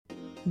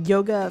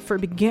Yoga for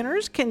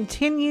beginners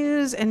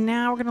continues, and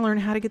now we're going to learn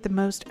how to get the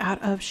most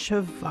out of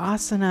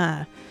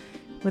Shavasana,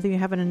 whether you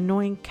have an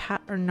annoying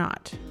cat or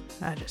not.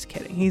 Just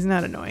kidding. He's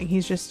not annoying.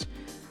 He's just,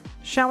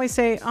 shall we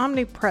say,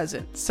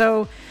 omnipresent.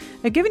 So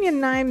I've given you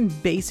 9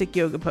 basic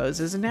yoga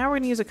poses, and now we're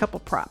going to use a couple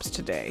props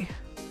today.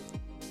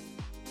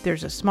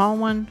 There's a small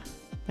one,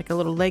 like a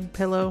little leg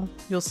pillow,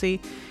 you'll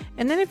see.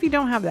 And then if you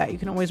don't have that, you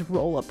can always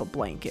roll up a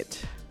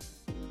blanket,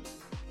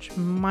 which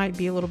might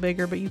be a little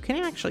bigger, but you can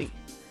actually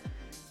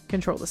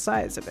control the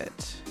size of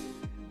it,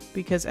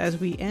 because as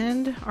we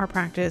end our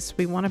practice,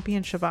 we want to be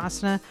in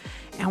Shavasana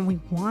and we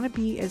want to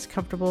be as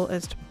comfortable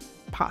as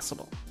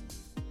possible.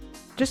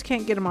 Just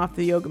can't get him off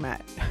the yoga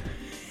mat.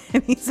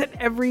 And he's in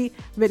every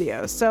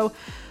video. So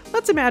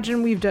let's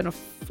imagine we've done a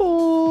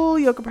full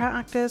yoga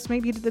practice.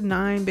 Maybe you did the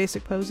 9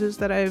 basic poses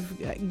that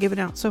I've given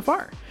out so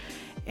far.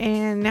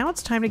 And now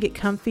it's time to get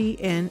comfy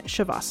in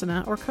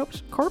Shavasana or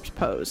corpse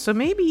pose. So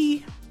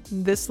maybe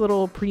this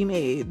little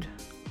pre-made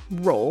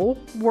roll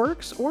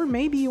works, or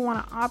maybe you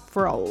want to opt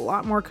for a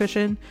lot more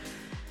cushion,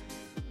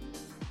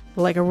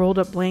 like a rolled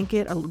up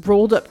blanket, a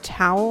rolled up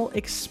towel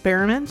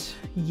experiment.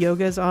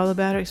 Yoga is all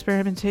about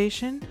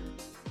experimentation.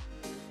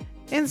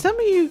 And some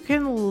of you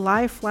can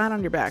lie flat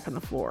on your back on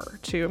the floor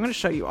too. I'm going to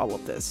show you all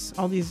of this,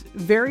 all these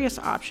various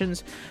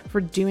options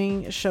for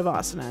doing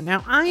Shavasana.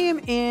 Now I am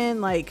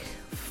in like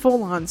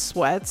full on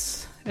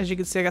sweats. As you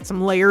can see, I got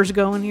some layers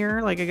going here.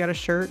 Like I got a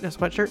shirt and a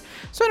sweatshirt.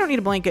 So I don't need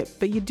a blanket,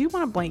 but you do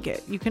want a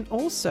blanket. You can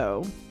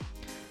also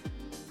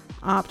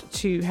opt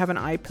to have an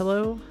eye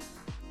pillow,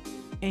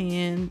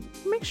 and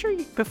make sure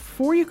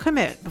before you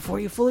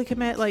fully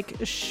commit, like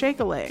shake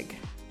a leg.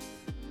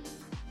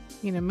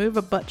 Move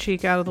a butt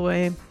cheek out of the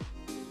way.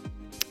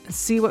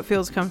 See what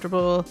feels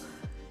comfortable,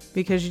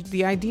 because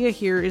the idea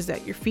here is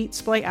that your feet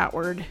splay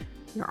outward,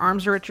 your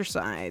arms are at your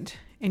side,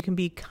 and you can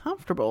be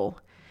comfortable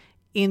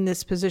in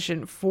this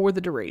position for the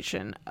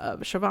duration of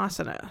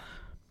Shavasana.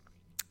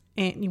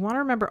 And you want to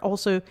remember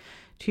also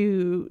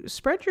to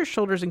spread your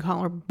shoulders and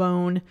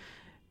collarbone.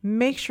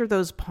 Make sure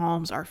those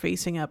palms are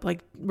facing up,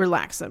 like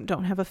relax them.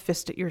 Don't have a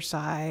fist at your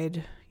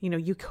side.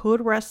 You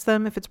could rest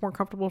them if it's more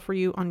comfortable for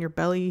you on your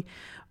belly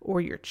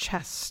or your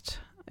chest.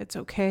 It's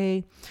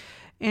okay.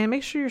 And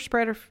make sure you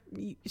spread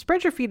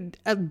your feet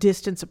a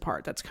distance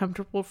apart that's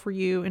comfortable for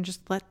you, and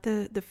just let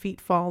the feet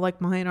fall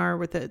like mine are,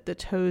 with the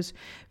toes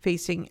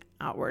facing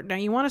outward. Now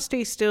you want to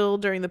stay still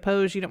during the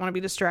pose. You don't want to be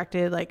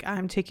distracted. Like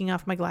I'm taking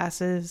off my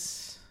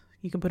glasses.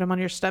 You can put them on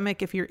your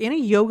stomach if you're in a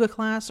yoga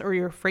class or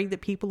you're afraid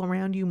that people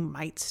around you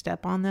might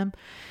step on them.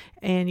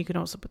 And you can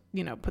also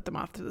put them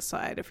off to the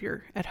side if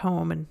you're at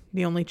home and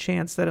the only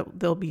chance that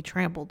they'll be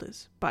trampled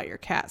is by your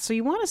cat. So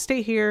you want to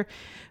stay here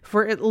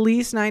for at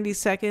least 90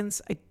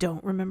 seconds. I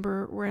don't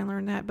remember where I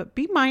learned that, but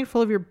be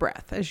mindful of your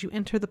breath as you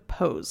enter the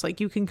pose.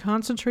 Like you can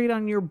concentrate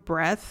on your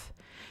breath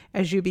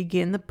as you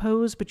begin the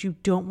pose, but you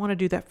don't want to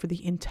do that for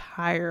the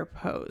entire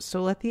pose.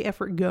 So let the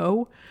effort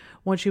go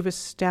once you've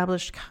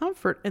established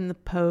comfort in the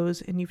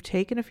pose and you've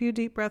taken a few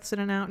deep breaths in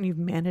and out and you've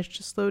managed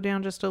to slow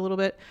down just a little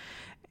bit.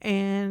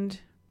 And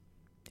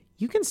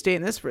you can stay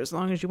in this for as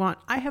long as you want.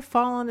 I have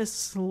fallen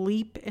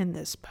asleep in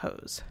this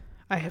pose.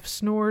 I have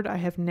snored, I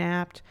have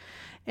napped,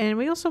 and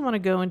we also want to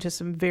go into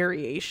some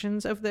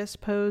variations of this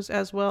pose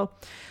as well.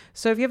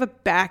 So if you have a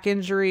back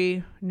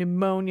injury,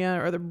 pneumonia,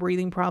 or the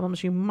breathing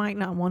problems, you might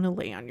not want to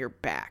lay on your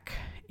back.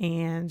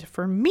 And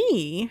for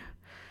me,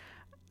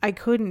 I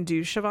couldn't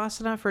do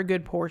Shavasana for a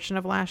good portion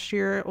of last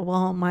year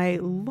while my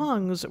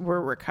lungs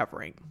were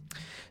recovering.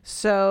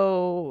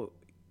 So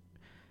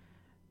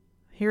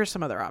here are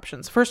some other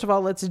options. First of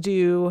all, let's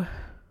do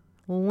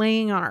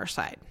laying on our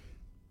side.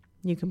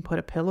 You can put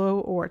a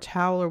pillow or a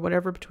towel or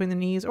whatever between the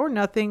knees, or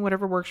nothing,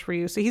 whatever works for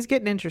you. So he's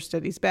getting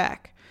interested. He's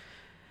back.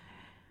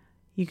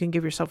 You can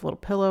give yourself a little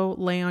pillow,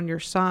 lay on your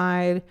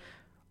side,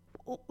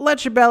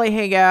 let your belly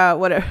hang out,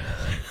 whatever.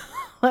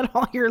 Let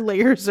all your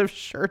layers of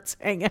shirts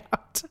hang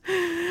out.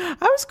 I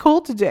was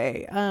cold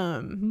today.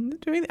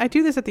 I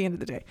do this at the end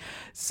of the day.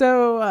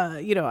 So,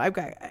 I've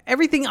got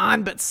everything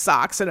on but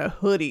socks and a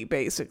hoodie,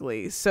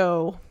 basically.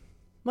 So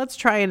let's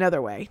try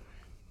another way.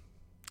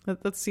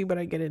 Let's see what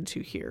I get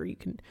into here. You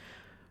can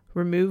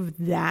remove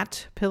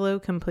that pillow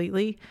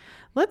completely.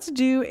 Let's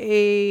do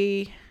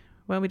we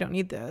don't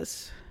need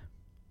this.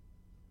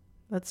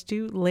 Let's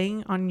do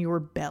laying on your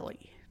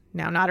belly.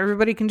 Now, not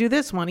everybody can do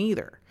this one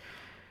either.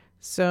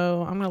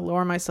 So I'm going to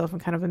lower myself in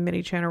kind of a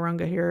mini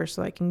chaturanga here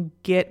so I can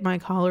get my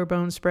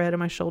collarbone spread and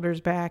my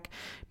shoulders back,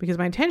 because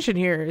my intention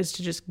here is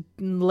to just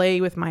lay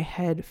with my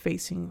head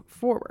facing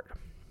forward.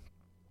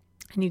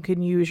 And you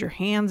can use your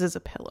hands as a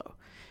pillow.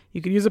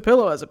 You can use a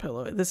pillow as a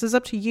pillow. This is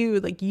up to you.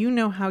 Like, you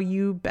know how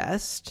you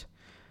best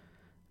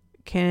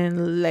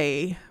can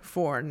lay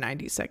for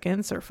 90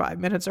 seconds or 5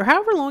 minutes or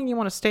however long you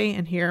want to stay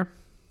in here.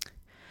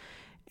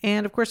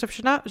 And of course, if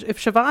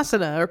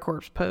Shavasana or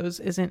corpse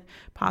pose isn't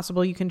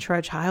possible, you can try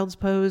child's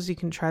pose. You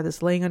can try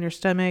this laying on your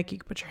stomach. You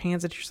can put your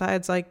hands at your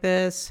sides like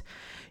this.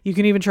 You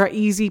can even try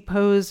easy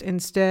pose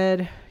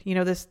instead.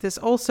 This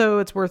also,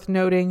 it's worth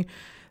noting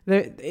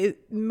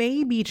It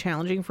may be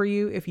challenging for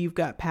you if you've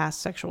got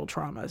past sexual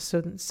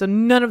traumas. So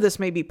none of this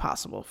may be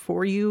possible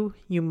for you.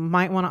 You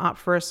might want to opt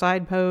for a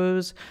side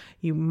pose.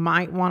 You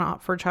might want to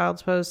opt for a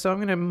child's pose. So I'm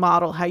going to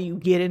model how you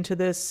get into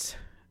this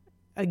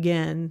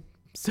again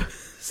so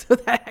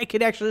that I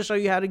can actually show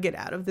you how to get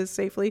out of this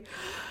safely.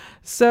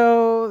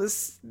 So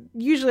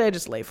usually I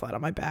just lay flat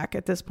on my back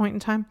at this point in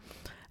time.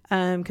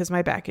 Because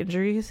my back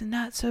injury is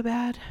not so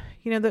bad.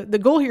 The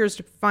goal here is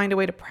to find a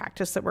way to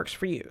practice that works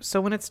for you.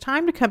 So when it's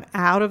time to come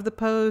out of the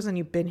pose and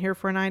you've been here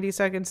for 90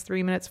 seconds,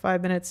 3 minutes,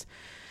 5 minutes,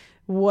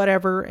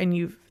 whatever,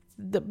 and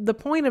the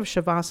point of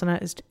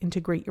Shavasana is to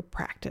integrate your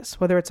practice.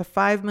 Whether it's a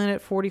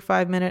 5-minute,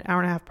 45-minute,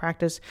 hour and a half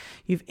practice,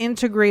 you've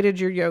integrated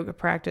your yoga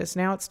practice.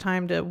 Now it's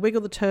time to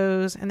wiggle the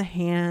toes and the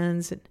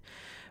hands and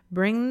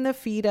bring the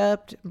feet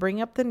up,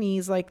 bring up the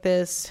knees like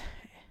this.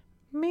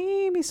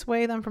 Maybe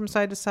sway them from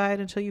side to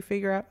side until you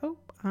figure out, oh,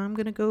 I'm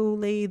going to go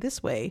lay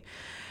this way.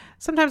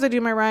 Sometimes I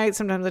do my right,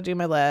 sometimes I do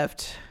my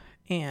left.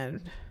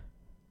 And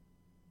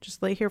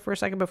just lay here for a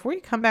second. Before you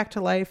come back to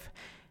life,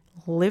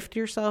 lift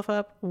yourself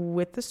up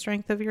with the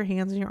strength of your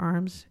hands and your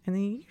arms. And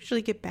then you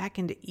usually get back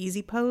into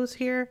easy pose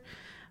here.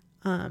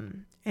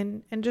 And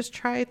just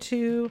try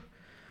to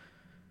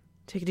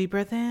take a deep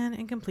breath in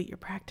and complete your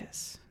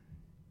practice.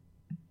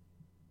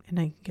 And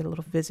I get a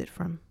little visit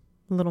from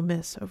little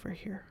miss over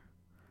here.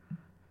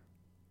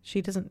 She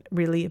doesn't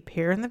really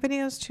appear in the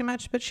videos too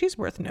much, but she's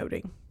worth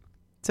noting.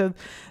 So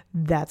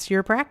that's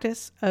your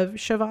practice of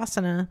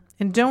Shavasana.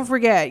 And don't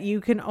forget, you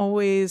can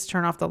always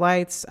turn off the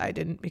lights. I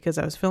didn't because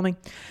I was filming.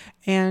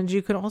 And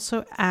you can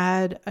also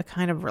add a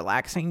kind of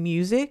relaxing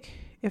music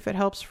if it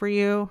helps for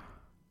you.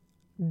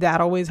 That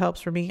always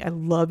helps for me. I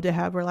love to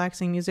have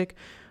relaxing music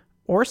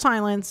or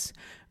silence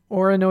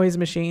or a noise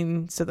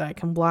machine so that I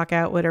can block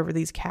out whatever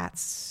these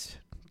cats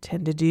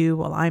tend to do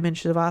while I'm in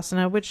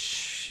Shavasana,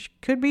 which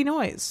could be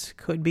noise,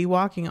 could be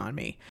walking on me.